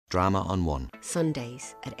Drama on One.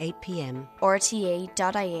 Sundays at 8 p.m.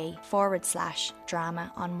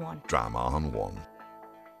 rte.ie/drama on one. Drama on One.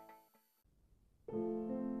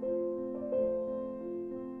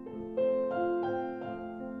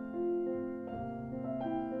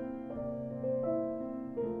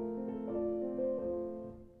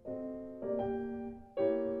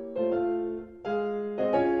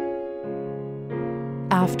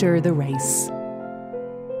 After the race.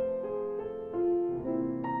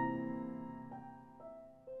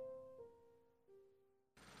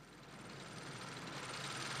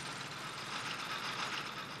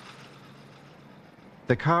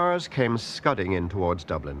 The cars came scudding in towards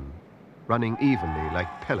Dublin, running evenly like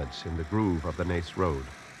pellets in the groove of the Naas Road.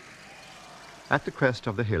 At the crest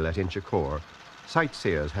of the hill at Inchicore,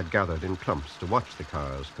 sightseers had gathered in clumps to watch the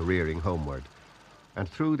cars careering homeward, and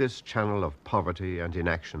through this channel of poverty and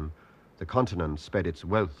inaction, the continent sped its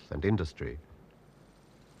wealth and industry.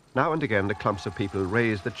 Now and again, the clumps of people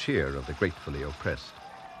raised the cheer of the gratefully oppressed.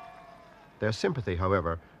 Their sympathy,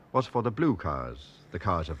 however, was for the blue cars, the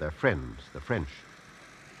cars of their friends, the French.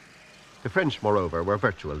 The French, moreover, were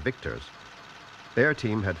virtual victors. Their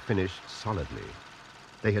team had finished solidly.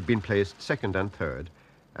 They had been placed second and third,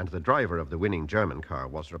 and the driver of the winning German car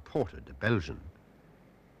was reported a Belgian.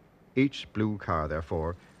 Each blue car,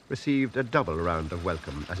 therefore, received a double round of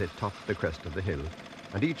welcome as it topped the crest of the hill,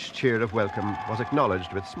 and each cheer of welcome was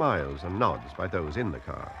acknowledged with smiles and nods by those in the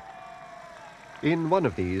car. In one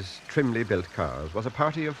of these trimly built cars was a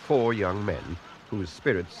party of 4 young men whose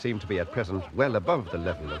spirits seemed to be at present well above the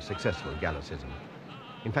level of successful Gallicism.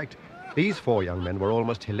 In fact, these 4 young men were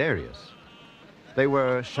almost hilarious. They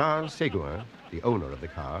were Charles Seguin, the owner of the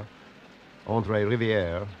car, André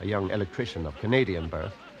Rivière, a young electrician of Canadian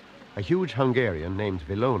birth, a huge Hungarian named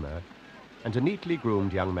Vilona, and a neatly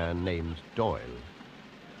groomed young man named Doyle.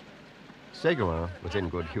 Seguin was in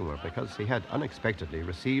good humor because he had unexpectedly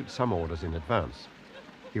received some orders in advance.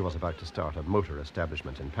 He was about to start a motor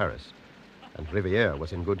establishment in Paris, and Rivière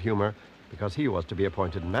was in good humor because he was to be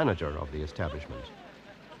appointed manager of the establishment.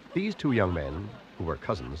 These 2 young men, who were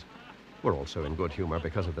cousins, were also in good humor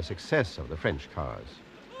because of the success of the French cars.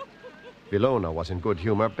 Vilona was in good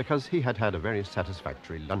humor because he had had a very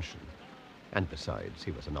satisfactory luncheon, and besides,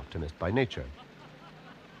 he was an optimist by nature.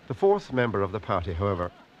 The 4th member of the party,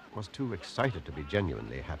 however, was too excited to be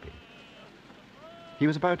genuinely happy. He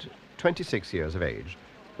was about 26 years of age,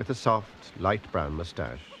 with a soft, light brown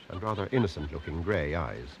moustache and rather innocent-looking grey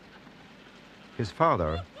eyes. His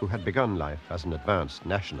father, who had begun life as an advanced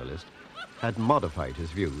nationalist, had modified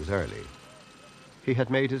his views early. He had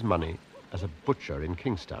made his money as a butcher in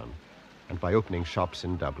Kingstown, and by opening shops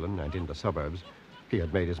in Dublin and in the suburbs, he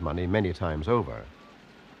had made his money many times over.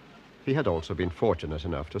 He had also been fortunate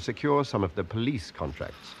enough to secure some of the police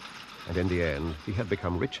contracts, and in the end, he had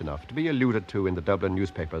become rich enough to be alluded to in the Dublin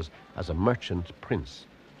newspapers as a merchant prince.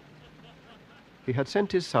 He had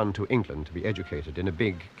sent his son to England to be educated in a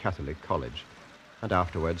big Catholic college, and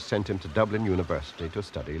afterwards sent him to Dublin University to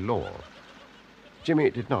study law. Jimmy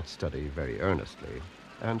did not study very earnestly,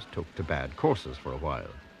 and took to bad courses for a while.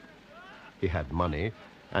 He had money,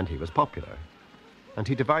 and he was popular, and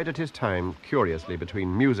he divided his time curiously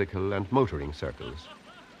between musical and motoring circles.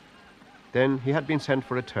 Then he had been sent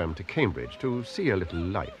for a term to Cambridge to see a little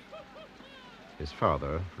life. His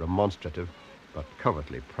father, remonstrative but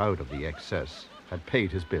covertly proud of the excess, had paid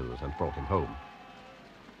his bills and brought him home.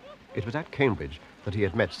 It was at Cambridge that he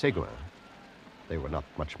had met Seguin. They were not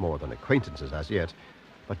much more than acquaintances as yet,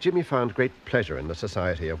 but Jimmy found great pleasure in the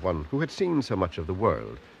society of one who had seen so much of the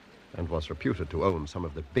world and was reputed to own some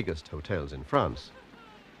of the biggest hotels in France.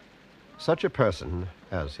 Such a person,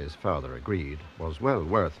 as his father agreed, was well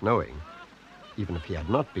worth knowing, even if he had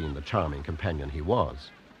not been the charming companion he was.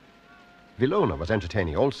 Vilona was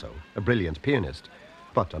entertaining also, a brilliant pianist,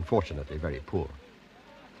 but unfortunately very poor.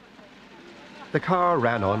 The car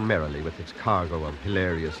ran on merrily with its cargo of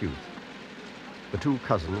hilarious youth. The 2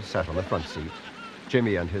 cousins sat on the front seat.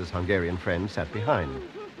 Jimmy and his Hungarian friend sat behind.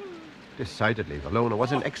 Decidedly, Vilona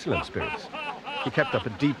was in excellent spirits. He kept up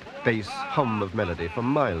a deep bass hum of melody for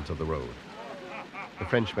miles of the road. The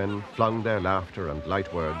Frenchmen flung their laughter and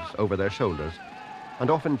light words over their shoulders, and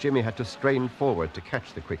often Jimmy had to strain forward to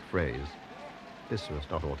catch the quick phrase. This was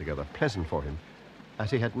not altogether pleasant for him,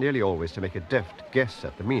 as he had nearly always to make a deft guess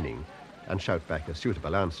at the meaning and shout back a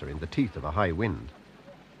suitable answer in the teeth of a high wind.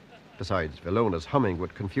 Besides, Vilona's humming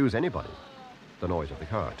would confuse anybody. The noise of the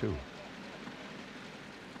car, too.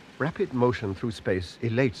 Rapid motion through space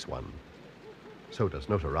elates one. So does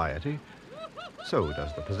notoriety. So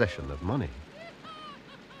does the possession of money.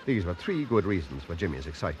 These were 3 good reasons for Jimmy's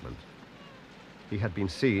excitement. He had been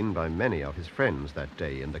seen by many of his friends that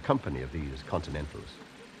day in the company of these Continentals.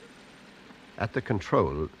 At the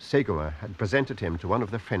control, Ségouin had presented him to one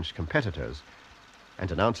of the French competitors,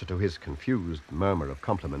 and in answer to his confused murmur of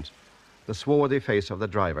compliment, the swarthy face of the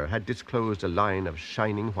driver had disclosed a line of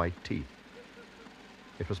shining white teeth.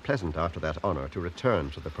 It was pleasant after that honor to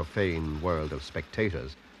return to the profane world of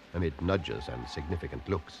spectators amid nudges and significant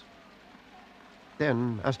looks.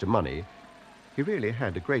 Then, as to money, he really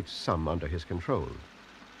had a great sum under his control.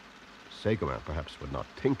 Ségouin perhaps would not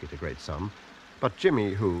think it a great sum, but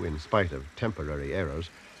Jimmy, who, in spite of temporary errors,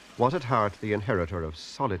 was at heart the inheritor of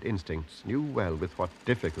solid instincts, knew well with what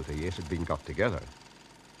difficulty it had been got together.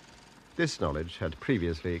 This knowledge had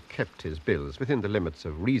previously kept his bills within the limits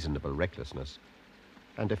of reasonable recklessness,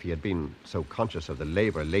 and if he had been so conscious of the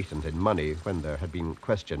labor latent in money when there had been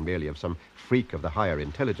question merely of some freak of the higher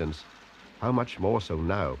intelligence, how much more so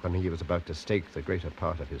now when he was about to stake the greater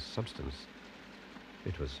part of his substance.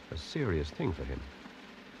 It was a serious thing for him.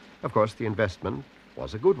 Of course, the investment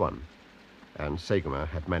was a good one, and Ségouin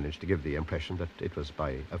had managed to give the impression that it was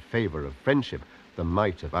by a favor of friendship the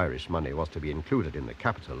mite of Irish money was to be included in the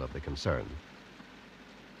capital of the concern.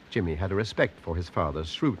 Jimmy had a respect for his father's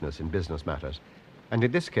shrewdness in business matters, and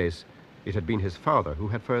in this case, it had been his father who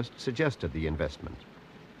had first suggested the investment.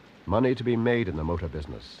 Money to be made in the motor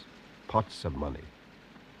business. Pots of money.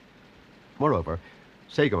 Moreover,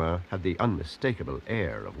 Ségouin had the unmistakable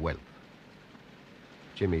air of wealth.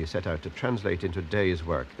 Jimmy set out to translate into days'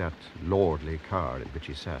 work that lordly car in which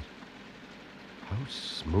he sat. How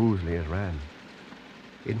smoothly it ran.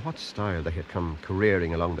 In what style they had come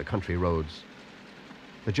careering along the country roads.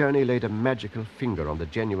 The journey laid a magical finger on the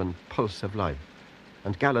genuine pulse of life,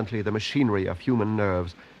 and gallantly the machinery of human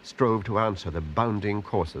nerves strove to answer the bounding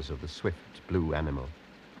courses of the swift blue animal.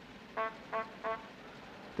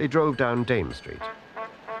 They drove down Dame Street.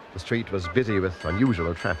 The street was busy with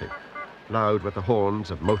unusual traffic, loud with the horns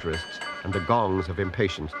of motorists and the gongs of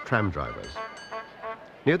impatient tram drivers.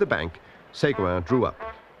 Near the bank, Ségouin drew up,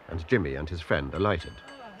 and Jimmy and his friend alighted.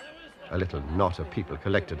 A little knot of people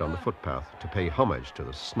collected on the footpath to pay homage to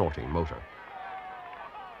the snorting motor.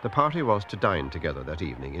 The party was to dine together that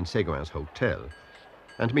evening in Ségouin's hotel,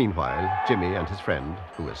 and meanwhile, Jimmy and his friend,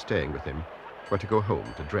 who was staying with him, were to go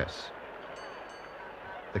home to dress.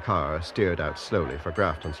 The car steered out slowly for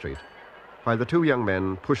Grafton Street, while the two young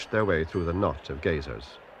men pushed their way through the knot of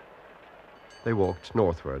gazers. They walked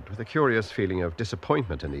northward with a curious feeling of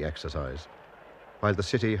disappointment in the exercise, while the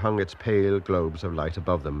city hung its pale globes of light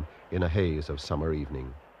above them in a haze of summer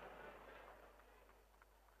evening.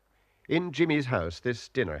 In Jimmy's house, this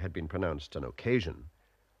dinner had been pronounced an occasion.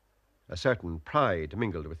 A certain pride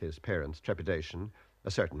mingled with his parents' trepidation,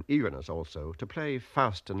 a certain eagerness also to play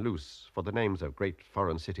fast and loose, for the names of great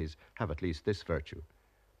foreign cities have at least this virtue.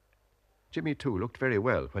 Jimmy, too, looked very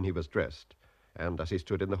well when he was dressed, and as he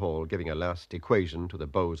stood in the hall giving a last equation to the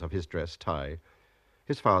bows of his dress tie,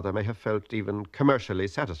 his father may have felt even commercially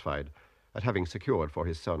satisfied at having secured for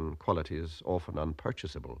his son qualities often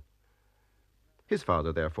unpurchasable. His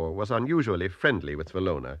father, therefore, was unusually friendly with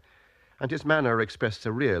Valona, and his manner expressed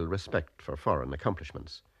a real respect for foreign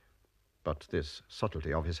accomplishments. But this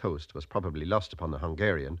subtlety of his host was probably lost upon the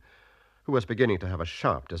Hungarian, who was beginning to have a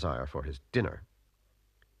sharp desire for his dinner.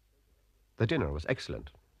 The dinner was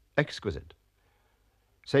excellent, exquisite.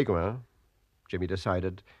 Ségouin, Jimmy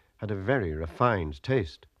decided, had a very refined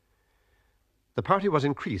taste. The party was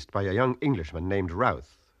increased by a young Englishman named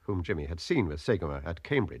Routh, whom Jimmy had seen with Ségouin at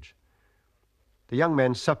Cambridge. The young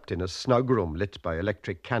men supped in a snug room lit by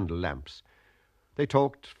electric candle lamps. They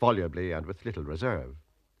talked volubly and with little reserve.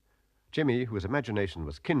 Jimmy, whose imagination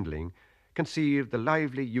was kindling, conceived the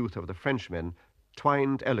lively youth of the Frenchmen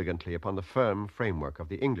twined elegantly upon the firm framework of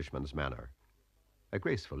the Englishman's manner. A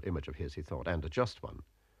graceful image of his, he thought, and a just one.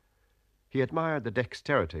 He admired the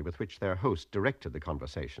dexterity with which their host directed the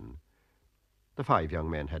conversation. The five young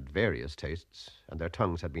men had various tastes, and their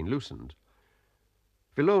tongues had been loosened.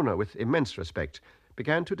 Valona, with immense respect,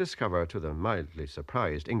 began to discover to the mildly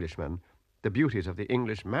surprised Englishman the beauties of the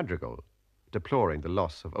English madrigal, deploring the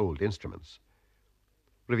loss of old instruments.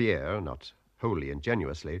 Rivière, not wholly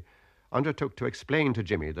ingenuously, undertook to explain to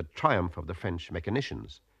Jimmy the triumph of the French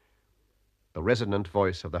mechanicians. The resonant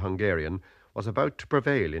voice of the Hungarian was about to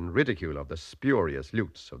prevail in ridicule of the spurious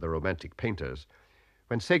lutes of the romantic painters,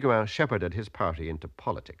 when Ségouin shepherded his party into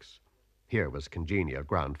politics. Here was congenial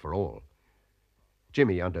ground for all.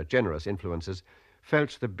 Jimmy, under generous influences,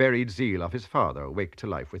 felt the buried zeal of his father wake to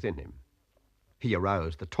life within him. He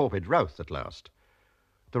aroused the torpid Routh at last.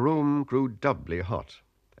 The room grew doubly hot,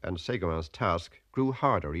 and Ségouin's task grew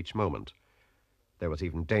harder each moment. There was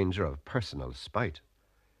even danger of personal spite.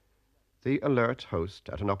 The alert host,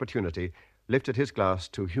 at an opportunity, lifted his glass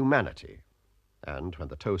to humanity, and when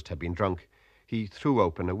the toast had been drunk, he threw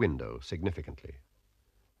open a window significantly.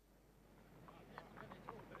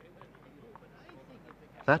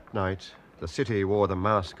 That night, the city wore the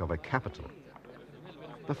mask of a capital.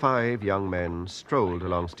 The 5 young men strolled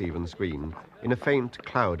along Stephen's Green in a faint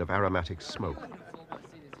cloud of aromatic smoke.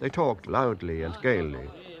 They talked loudly and gaily,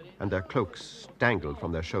 and their cloaks dangled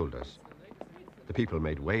from their shoulders. The people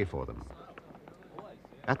made way for them.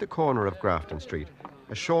 At the corner of Grafton Street,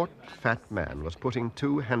 a short, fat man was putting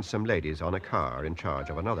 2 handsome ladies on a car in charge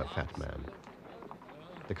of another fat man.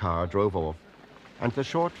 The car drove off, and the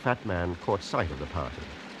short, fat man caught sight of the party.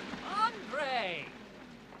 Andre!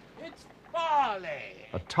 It's Farley!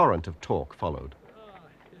 A torrent of talk followed.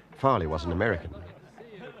 Farley was an American.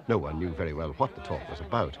 No one knew very well what the talk was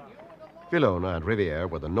about. Villona and Riviere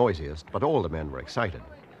were the noisiest, but all the men were excited.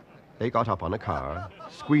 They got up on a car,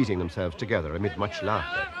 squeezing themselves together amid much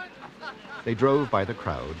laughter. They drove by the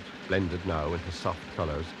crowd, blended now into soft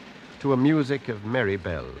colors, to a music of merry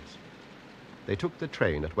bells. They took the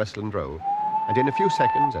train at Westland Row, and in a few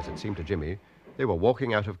seconds, as it seemed to Jimmy, they were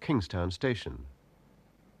walking out of Kingstown Station.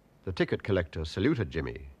 The ticket collector saluted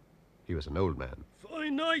Jimmy. He was an old man.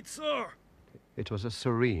 Fine night, sir. It was a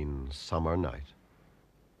serene summer night.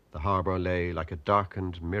 The harbor lay like a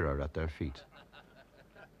darkened mirror at their feet.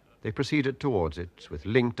 They proceeded towards it with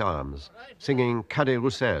linked arms, singing Cadet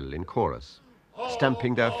Roussel in chorus,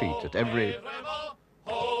 stamping their feet at every...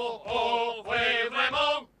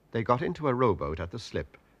 They got into a rowboat at the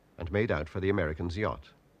slip and made out for the American's yacht.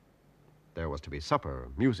 There was to be supper,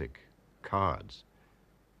 music, cards.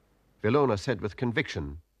 Villona said with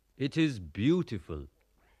conviction, It is beautiful.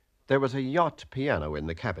 There was a yacht piano in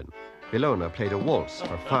the cabin. Villona played a waltz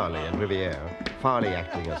for Farley and Riviere, Farley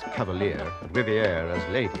acting as cavalier and Riviere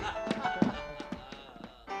as lady.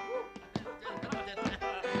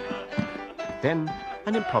 Then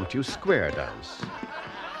an impromptu square dance.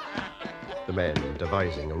 The men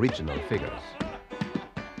devising original figures.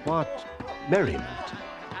 What merriment!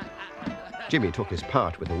 Jimmy took his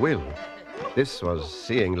part with a will. This was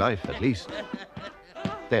seeing life at least.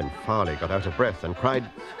 Then Farley got out of breath and cried,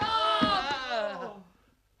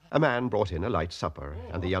 A man brought in a light supper,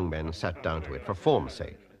 and the young men sat down to it for form's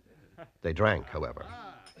sake. They drank, however.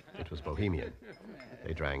 It was Bohemian.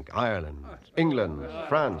 They drank Ireland, England,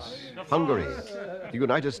 France, Hungary, the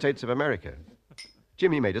United States of America.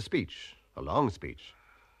 Jimmy made a speech, a long speech.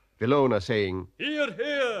 Villona saying, Hear,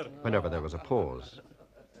 hear! Whenever there was a pause.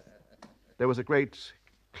 There was a great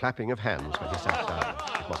clapping of hands when he sat down.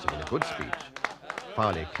 It must have been a good speech.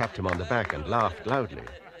 Farley clapped him on the back and laughed loudly.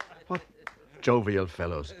 What jovial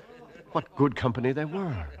fellows. What good company they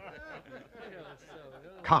were.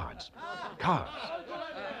 Cards. Cards.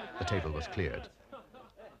 The table was cleared.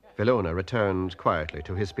 Villona returned quietly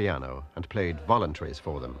to his piano and played voluntaries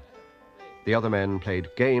for them. The other men played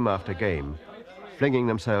game after game, flinging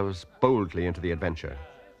themselves boldly into the adventure.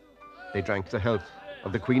 They drank the health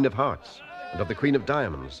of the Queen of Hearts and of the Queen of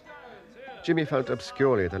Diamonds. Jimmy felt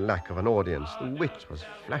obscurely the lack of an audience. The wit was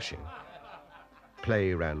flashing.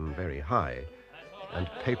 Play ran very high, and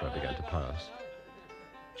paper began to pass.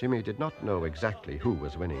 Jimmy did not know exactly who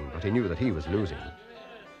was winning, but he knew that he was losing.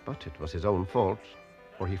 But it was his own fault,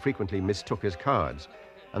 for he frequently mistook his cards,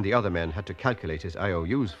 and the other men had to calculate his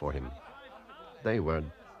IOUs for him. They were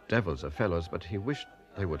devils of fellows, but he wished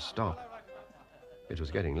they would stop. It was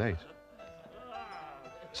getting late.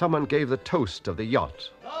 Someone gave the toast of the yacht.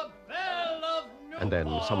 And then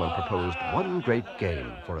someone proposed one great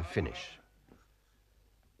game for a finish.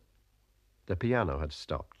 The piano had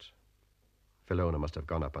stopped. Villona must have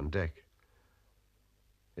gone up on deck.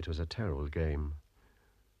 It was a terrible game.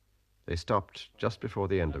 They stopped just before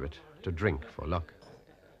the end of it to drink for luck.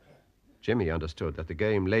 Jimmy understood that the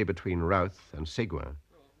game lay between Routh and Seguin.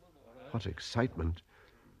 What excitement.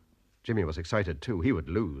 Jimmy was excited, too. He would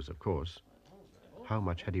lose, of course. How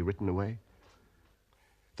much had he written away?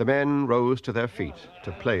 The men rose to their feet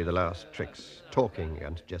to play the last tricks, talking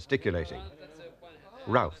and gesticulating.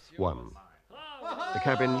 Routh won. The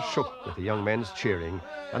cabin shook with the young men's cheering,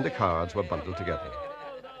 and the cards were bundled together.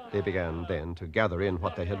 They began then to gather in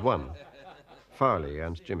what they had won. Farley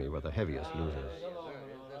and Jimmy were the heaviest losers.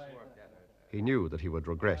 He knew that he would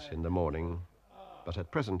regret in the morning, but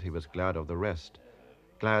at present he was glad of the rest,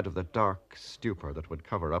 glad of the dark stupor that would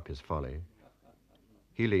cover up his folly.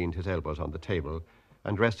 He leaned his elbows on the table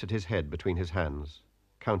and rested his head between his hands,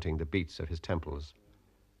 counting the beats of his temples.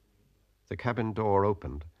 The cabin door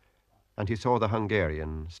opened, and he saw the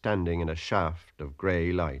Hungarian standing in a shaft of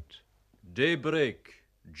grey light. Daybreak,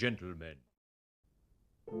 gentlemen.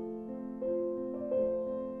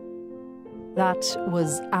 That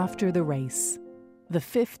was After the Race, the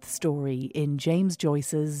fifth story in James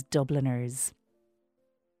Joyce's Dubliners.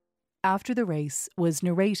 After the Race was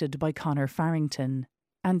narrated by Conor Farrington,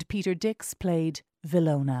 and Peter Dix played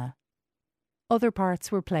Vilona. Other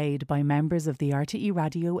parts were played by members of the RTE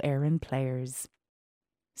Radio Éireann players.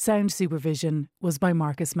 Sound supervision was by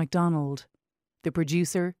Marcus MacDonald. The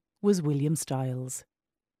producer was William Stiles.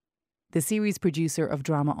 The series producer of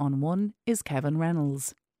Drama on One is Kevin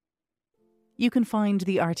Reynolds. You can find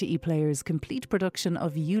the RTE Players' complete production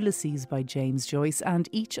of Ulysses by James Joyce and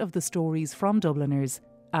each of the stories from Dubliners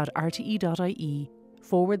at rte.ie/drama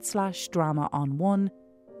on one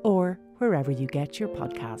or wherever you get your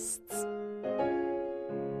podcasts.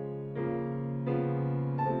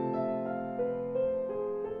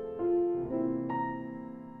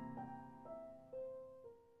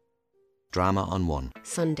 Drama on One.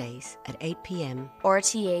 Sundays at 8 p.m.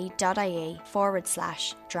 rte.ie/drama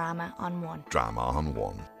on one. Drama on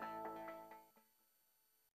One.